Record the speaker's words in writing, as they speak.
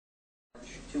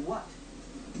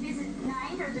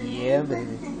Yeah,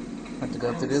 baby. Have to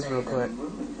go through this real quick.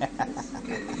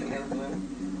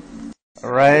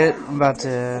 Alright, I'm about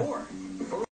to.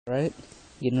 Right,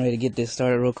 getting ready to get this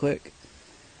started real quick.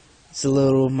 It's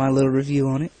my little review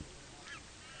on it.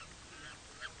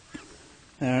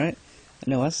 Alright, I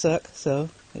know I suck, so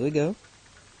here we go.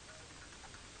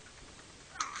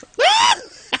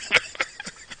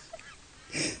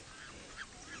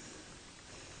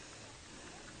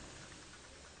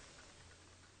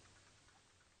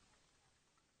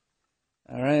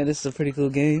 Alright, this is a pretty cool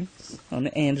game on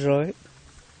the Android.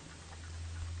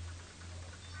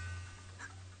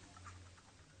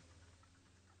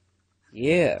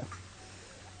 Yeah.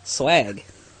 Swag.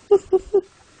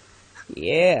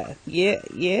 Yeah, yeah,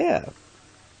 yeah.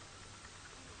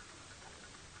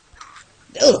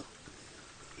 Ugh.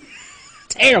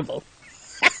 Terrible.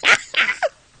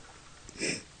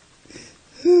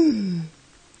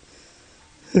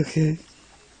 Okay.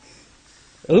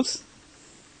 Oops.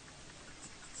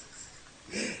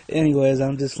 Anyways,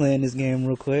 I'm just playing this game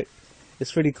real quick.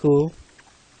 It's pretty cool.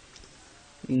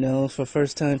 You know, for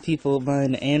first time people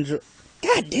buying the Android.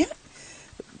 God damn it!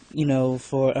 You know,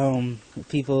 for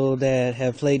people that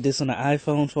have played this on the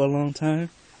iPhone for a long time.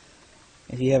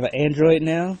 If you have an Android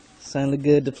now, it's finally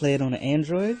good to play it on an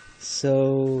Android.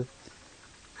 So,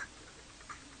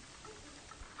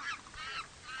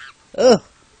 ugh,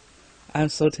 I'm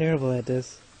so terrible at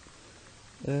this.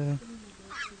 Okay.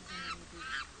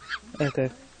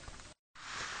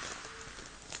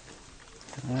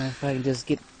 If I can just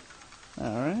get.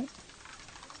 Alright.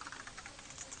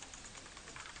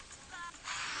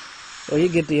 Well, you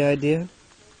get the idea.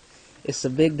 It's a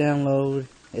big download.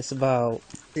 It's about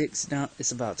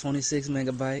 26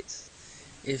 megabytes.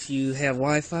 If you have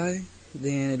Wi-Fi,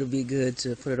 then it'll be good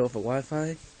to put it over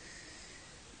Wi-Fi.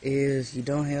 If you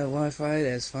don't have Wi-Fi,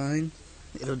 that's fine.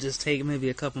 It'll just take maybe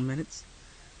a couple minutes,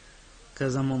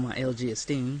 because I'm on my LG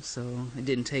Esteem, so it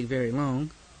didn't take very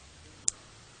long.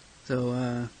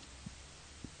 So,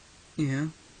 yeah.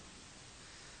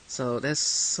 So that's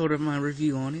sort of my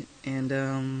review on it,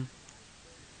 and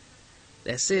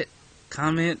that's it.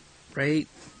 Comment, rate,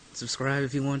 subscribe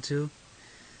if you want to.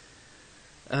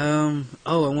 Oh,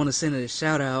 I want to send a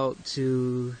shout out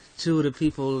to two of the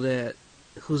people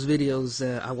whose videos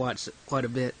I watch quite a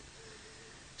bit.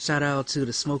 Shout out to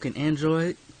the Smoking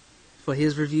Android for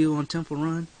his review on Temple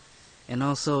Run, and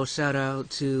also shout out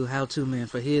to How To Man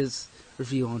for his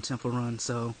review on Temple Run.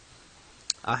 So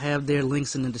I'll have their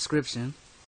links in the description.